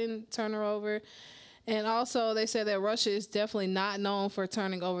still didn't turn her over. And also, they said that Russia is definitely not known for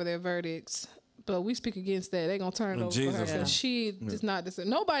turning over their verdicts. But we speak against that. They're going to turn it over for her. Jesus' name. Because she does not deserve.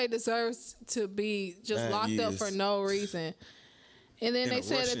 Nobody deserves to be just 9 locked up years. for no reason. And then In they a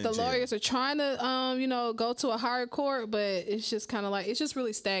said that Russian the jail. lawyers are trying to, go to a higher court, but it's just kind of like, it's just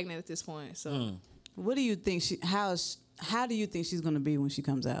really stagnant at this point. So What do you think how do you think she's gonna be when she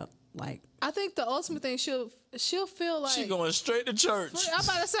comes out? Like, I think the ultimate thing, she'll feel like, She going straight to church. I'm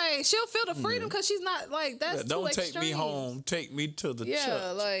about to say, she'll feel the freedom because she's not like, that's too Don't take extreme. me home. Take me to the Yeah,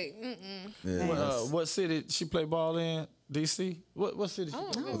 church. like, Yeah. What city she play ball in? D.C. What city? She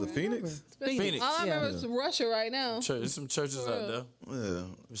play? Was it Phoenix? Phoenix. all I Yeah. remember is Russia right now. There's some churches out there. Yeah.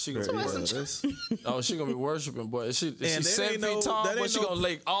 She gonna Yeah, be that's- she gonna be worshiping, boy. Is she that 7 ain't feet no- tall? that But ain't she no- gonna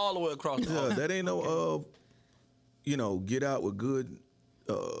lay all the way across the Yeah, that ain't no get out with good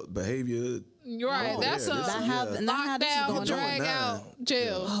behavior. You're right. Oh, that's yeah, a this is- not how this is lockdown, going drag on. out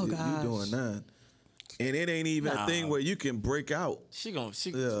jail. Oh, You gosh. doing 9. And it ain't even a thing where you can break out. She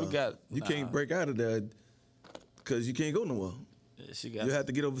Yeah. we got you can't break out of that because you can't go nowhere. She got. You have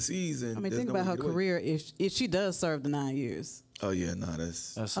to get overseas. And I mean, there's think no about way her to get away. career if she does serve the 9 years. Oh yeah, nah,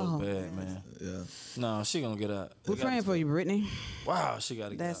 that's so bad, man. yeah. No, she gonna get out. We're praying for you, Brittney. Wow, she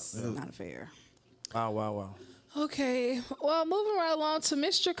gotta get out. That's not fair. Wow. Okay, well, moving right along to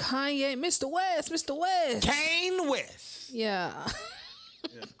Mr. Kanye, Mr. West. Kanye West. Yeah.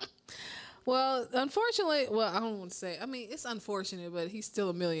 Well, unfortunately, I don't want to say. I mean, it's unfortunate, but he's still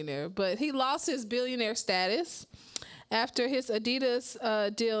a millionaire. But he lost his billionaire status after his Adidas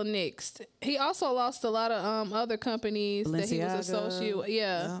deal nixed. He also lost a lot of other companies that he was associated with.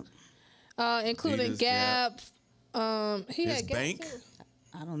 Yeah. Including Adidas, Gap. He His had Gap bank? too.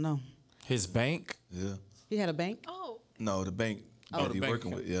 I don't know. His bank. Yeah. He had a bank? Oh, No, the bank that the he bank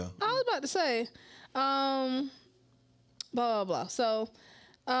working account. with. Yeah. I was about to say, blah, blah, blah. So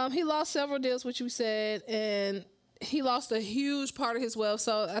he lost several deals, which you said, and he lost a huge part of his wealth.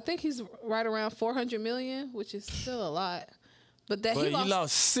 So I think he's right around 400 million, which is still a lot. But But he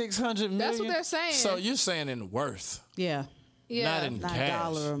lost 600 million. That's what they're saying. So you're saying in worth, Yeah. Yeah. not in Not cash.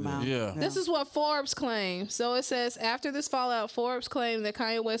 dollar amount. Yeah. This is what Forbes claimed. So it says, after this fallout, Forbes claimed that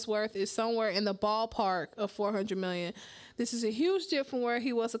Kanye West's worth is somewhere in the ballpark of 400 million. This is a huge dip from where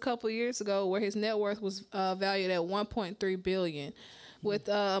he was a couple of years ago, where his net worth was valued at 1.3 billion, with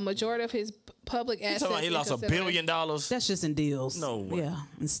a majority of his public assets. He lost $1 billion. That's just in deals. No way. Yeah.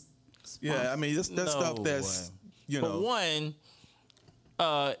 Yeah, I mean that's stuff that's For one,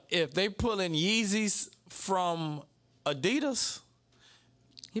 if they pulling Yeezys from Adidas,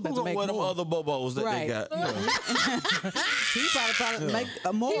 He who about to gonna make wear them more. other bobos that Right. they got? He probably make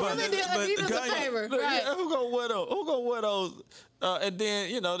more. He really did Adidas a Kanye- favor. Look, Right. yeah, who gonna wear those? And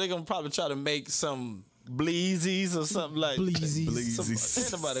then they're gonna probably try to make some bleezies or something like Bleezies. Bleezies.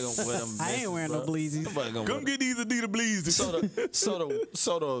 Ain't nobody gonna wear them. I ain't wearing no bleezies. Nobody gonna Come wear get these Adidas Bleezies.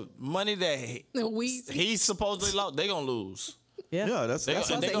 so the money that The weed. he supposedly lost, they gonna lose. Yeah. Yeah, that's They what I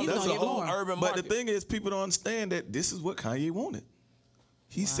gonna said, he's lose gonna the get whole more. urban But market. the thing is, people don't understand that this is what Kanye wanted.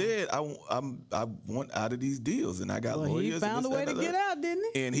 He said, I want out of these deals, and I got Well, lawyers. he and found a this, way that, to and get that. out, didn't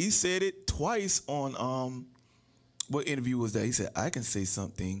he? And he said it twice on what interview was that? He said, I can say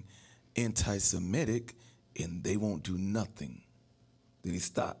something anti-Semitic and they won't do nothing. Then he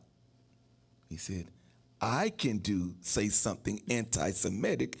stopped. He said, I can say something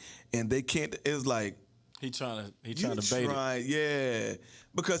anti-Semitic and they can't. It's like, he trying to bait it. yeah.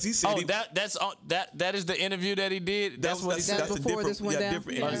 Because he said Oh, that is the interview that he did. That's what he said. That's a before different, this went down?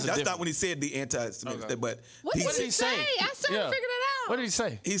 different Yeah. interview. That's That's different. not when he said the anti-Semitic, Okay. but What did he say? I still haven't figured it out. What did he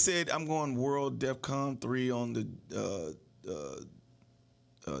say? he said, I'm going World DEFCON 3 on the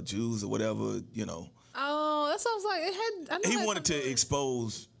Jews or whatever, Oh, that sounds like it had. I know He it had wanted something- to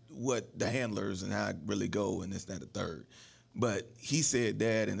expose what the handlers and how it really go and this, that, and the third. But he said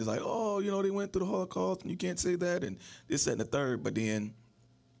that, and it's like, oh, they went through the Holocaust, and you can't say that, and this, that, and the third. But then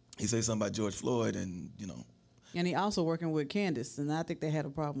he said something about George Floyd, and, And he also working with Candace, and I think they had a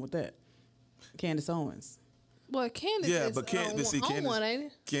problem with that. Candace Owens. Well, Candace yeah, is but see, on one,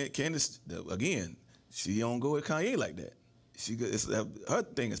 ain't it? Candace, again, she don't go with Kanye like that. Her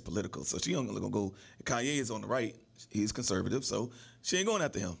thing is political, so she ain't gonna go. Kanye is on the right; he's conservative, so she ain't going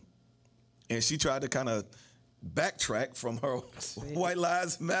after him. And she tried to kind of backtrack from her White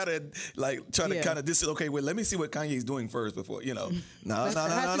Lives Matter, like trying to kind of okay, well, let me see what Kanye's doing first before, no.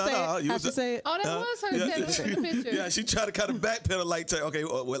 How'd you say it? Oh, that was her in the picture. Yeah, she tried to kind of backpedal, like, okay,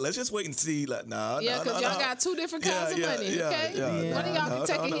 well, let's just wait and see. Like, Yeah, because y'all got two different kinds of money, okay? One of y'all can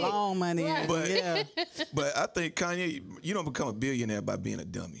take a hit. Long money. Right. But, Yeah. but I think Kanye, you don't become a billionaire by being a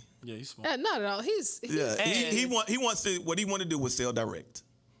dummy. Yeah, he's smart. Not at all. He's Yeah, he wants to. What he wanted to do was sell direct.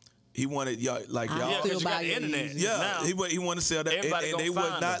 He wanted y'all Yeah, Still because you got buy the your internet. Yeezys. Yeah, now. he wanted to sell that, Everybody and gonna they was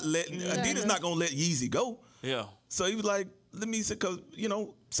find not them. letting. Adidas not gonna let Yeezy go. Yeah. So he was like, "Let me say, cause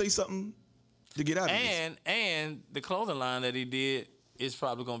say something to get out of this." And the clothing line that he did is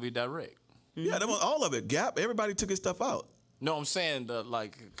probably gonna be direct. Yeah, that was all of it. Gap, everybody took his stuff out. No, I'm saying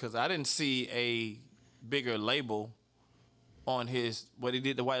because I didn't see a bigger label on what he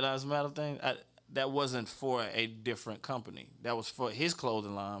did, the White Lives Matter thing. That wasn't for a different company. That was for his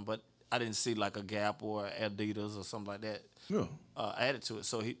clothing line, but I didn't see like a Gap or Adidas or something like that Yeah. added to it.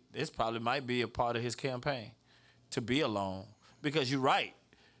 So this probably might be a part of his campaign to be alone. Because you're right.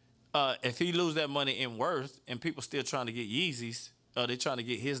 If he lose that money in worth and people still trying to get Yeezys, they're trying to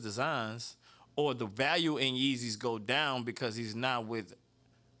get his designs, or the value in Yeezys go down because he's not with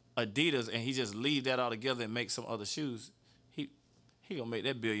Adidas and he just leave that all together and make some other shoes, he gonna make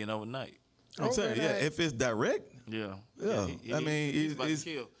that billion overnight. I'm saying, yeah, if it's direct, Yeah. yeah. I mean, he's about to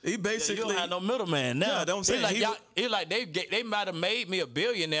kill. he You basically don't have no middleman now. Yeah, don't say He like, he y'all, he like they might have made me a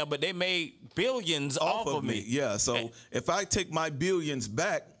billionaire, but they made billions off of me. Yeah, so if I take my billions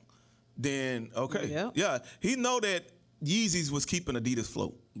back, then okay. Yep. Yeah, he know that Yeezys was keeping Adidas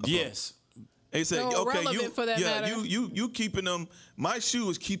afloat. Yes. He said, They're okay, relevant for that matter. you keeping them. My shoe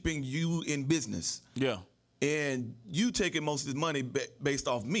is keeping you in business. Yeah. And you taking most of the money based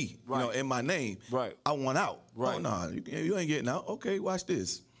off me, you know, in my name. Right. I want out. Right. Oh, no, you ain't getting out. Okay, watch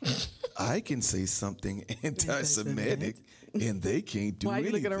this. I can say something anti-Semitic, and they can't do Why are you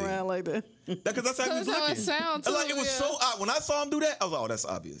anything. looking around like that? Because that's how he was That's how it looking. sounds, Like, too, it was yeah. so odd. When I saw him do that, I was like, oh, that's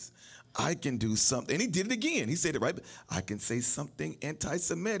obvious. I can do something. And he did it again. He said it right. I can say something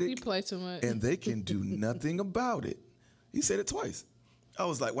anti-Semitic. You play too much. And they can do nothing about it. He said it twice. I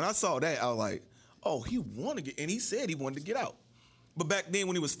was like, when I saw that, I was like, oh, he wanted to get, and he said he wanted to get out. But back then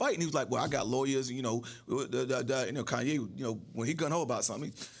when he was fighting, he was like, well, I got lawyers, you know, Kanye, you know, when he gun ho about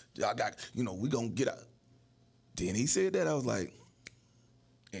something, I got, you know, we gonna get out. Then he said that, I was like,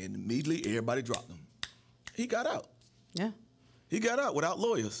 and immediately everybody dropped him. He got out. Yeah. He got out without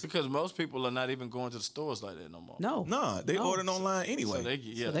lawyers. Because most people are not even going to the stores like that no more. No. Nah, they ordering online anyway.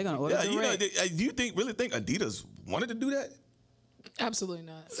 So So they're gonna order yeah, you know, direct. do you really think Adidas wanted to do that? Absolutely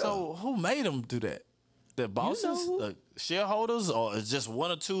not. So who made them do that? The bosses, who? the shareholders, or it's just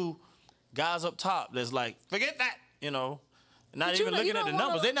one or two guys up top that's like, forget that, you know, not But you even know- you looking at the don't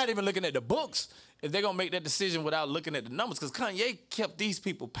numbers. wanna- They're not even looking at the books. If they're gonna make that decision without looking at the numbers, because Kanye kept these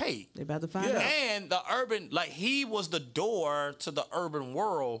people paid. They about to find Yeah. out. And the urban, like he was the door to the urban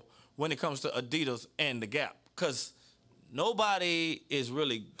world when it comes to Adidas and the Gap, because nobody is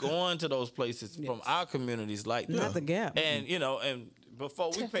really going to those places from our communities like that. Not the Gap. And you know, and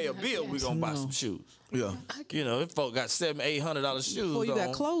before we pay a bill, we gonna buy some shoes. Yeah. You know, if folk got $700-800 shoes. Before you got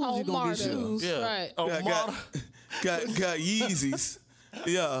on. clothes, On you're gonna Marta. get shoes. Yeah. Right. On got, Marta. got Yeezys.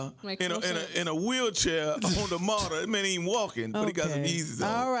 Yeah, Makes in no sense. a wheelchair on the model. That man ain't walking, but he got some Okay. Yeezys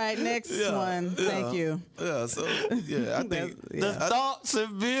on. All right, next Yeah, one. Thank you. Yeah, so yeah, I think That's- The thoughts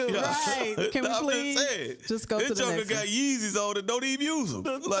and views. Right. Can we I'm please just saying, just go this to the joker next got one? Yeezys on and don't even use them.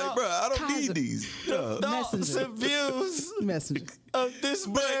 Like, bro, I don't CAJO. need these. Yeah. Thoughts Messenger. and views Messenger. of this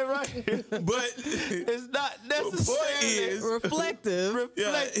man right here. But It's not point necessarily is, Reflective.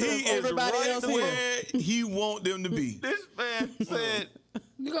 yeah, he is everybody right else here. where he want them to be. this man said.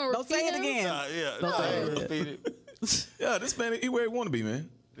 You gonna Don't say it repeat him? again. Yeah, Don't say it. repeat it. Yeah, this man, he where he want to be, man.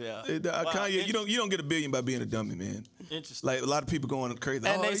 Yeah. Kanye, Wow, you don't get $1 billion by being a dummy, man. Interesting. Like a lot of people going crazy.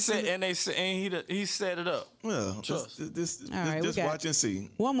 And oh, they he said, said- and he set it up. well, Trust. just right, we just got- watch and see.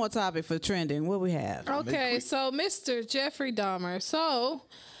 One more topic for trending. What we have? Okay, so Mr. Jeffrey Dahmer. So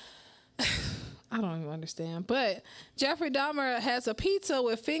I don't even understand, but Jeffrey Dahmer has a pizza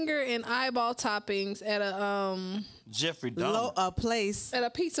with finger and eyeball toppings at a Jeffrey Dahmer. A place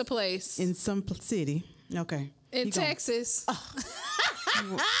pizza place in some city. Okay. in He gonna- Texas.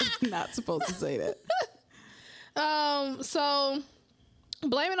 Not supposed to say that. So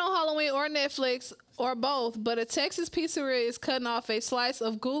blame it on Halloween or Netflix or both, but a Texas pizzeria is cutting off a slice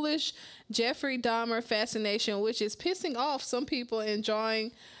of ghoulish Jeffrey Dahmer fascination, which is pissing off some people and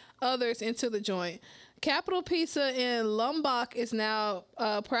drawing others into the joint. Capital Pizza in Lombok is now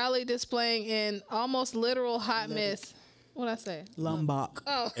proudly displaying an almost literal hot mess. What'd I say? Lombok.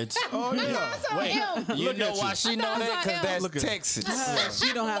 Oh, It's, Oh yeah. wait, you know why she know that? Because that's Look at- Texas.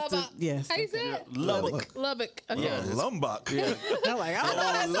 You don't have to. Lubbock. Yes. How you say it? Lubbock. Lubbock. Okay. Yeah. Lombok. I'm like, I don't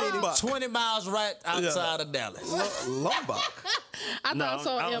know that city. Lombok. 20 miles right outside of Dallas. Lombok. I No, thought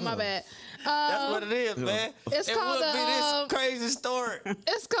so. I Yeah, don't my know. bad. That's what it is, man. It's it called would be the, this crazy story.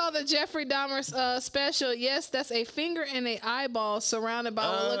 It's called the Jeffrey Dahmer special. Yes, that's a finger and a eyeball surrounded by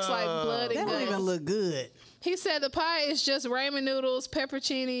what looks like blood That and don't even guts. look good. He said the pie is just ramen noodles,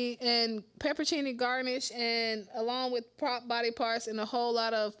 pepperoni garnish, and along with prop body parts and a whole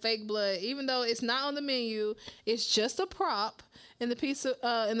lot of fake blood. Even though it's not on the menu, it's just a prop in the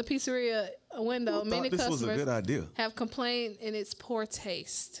pizzeria window. Who Many thought this was a customers good idea? have complained in its poor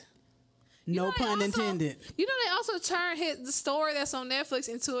taste. No know, they pun also- intended. You know, they also turned the story that's on Netflix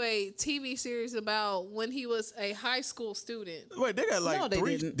into a TV series about when he was a high school student. Wait, they got like No, they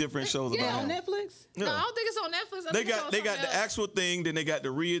 3 didn't. different shows Yeah, about On him. Netflix? Yeah. No, I don't think it's on Netflix. I They think it's got on they got something the else. actual thing, then they got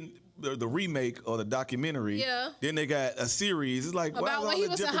the remake or the documentary. Yeah. Then they got a series. It's like why About is when all he this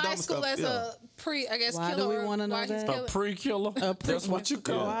was in Jeffrey high Dahmer school stuff? as a Why do killer. we or wanna know why he's that? killing- A pre-killer? That's what you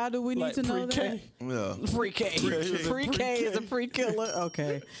call it. Why do we need Like to know pre-K? that? Yeah. Pre-K. Pre-K is a pre-killer.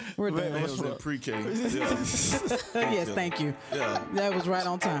 Okay. We're Man, done. it was in pre-K. Yes, thank you. Yeah. That was right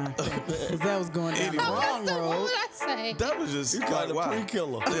on time. 'Cause that was going down the wrong What road. did I say? That was just You call like it a why?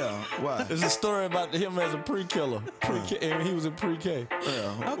 pre-killer. Yeah. Why? There's a story about him as a pre-killer. And he was in pre-K.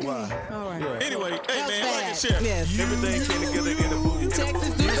 Yeah. Okay. Why? All right. Anyway, hey man, bad. like and share. Yes. Everything came together in the booth. Texas,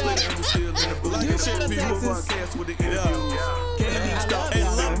 do Years better. later, and we still in the booth. Like and share better, people Texas. podcast with the interviews. Candy I stop love and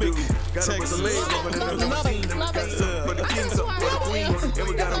y'all. Lubbock. Got a Texas. leg over the Love it. for the kings up for the queens. And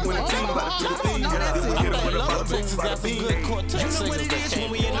we got a winning team about to do the thing. No, that's it. Get a winner Love about to Texas got some good quartet You know what singles it that is came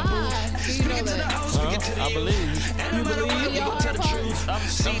when we in the booth. Why? Do you know Speaking to the that? house, speaking to the I believe you. No matter what, we gon' tell the truth.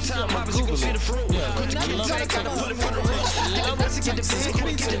 See time hoppers, you gon' see the fruit. Put the kid tag, gotta put it for the roots. Get the best, get the best,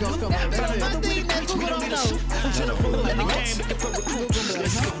 quick, get the Gonna loot. come out. That's Another it. with the glitch, we don't need a suit. To the booth, and the game, we can put recruits.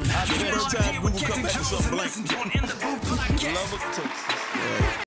 Let's go. the first time Google come back to something blank. In the booth podcast. Lubbock, Texas.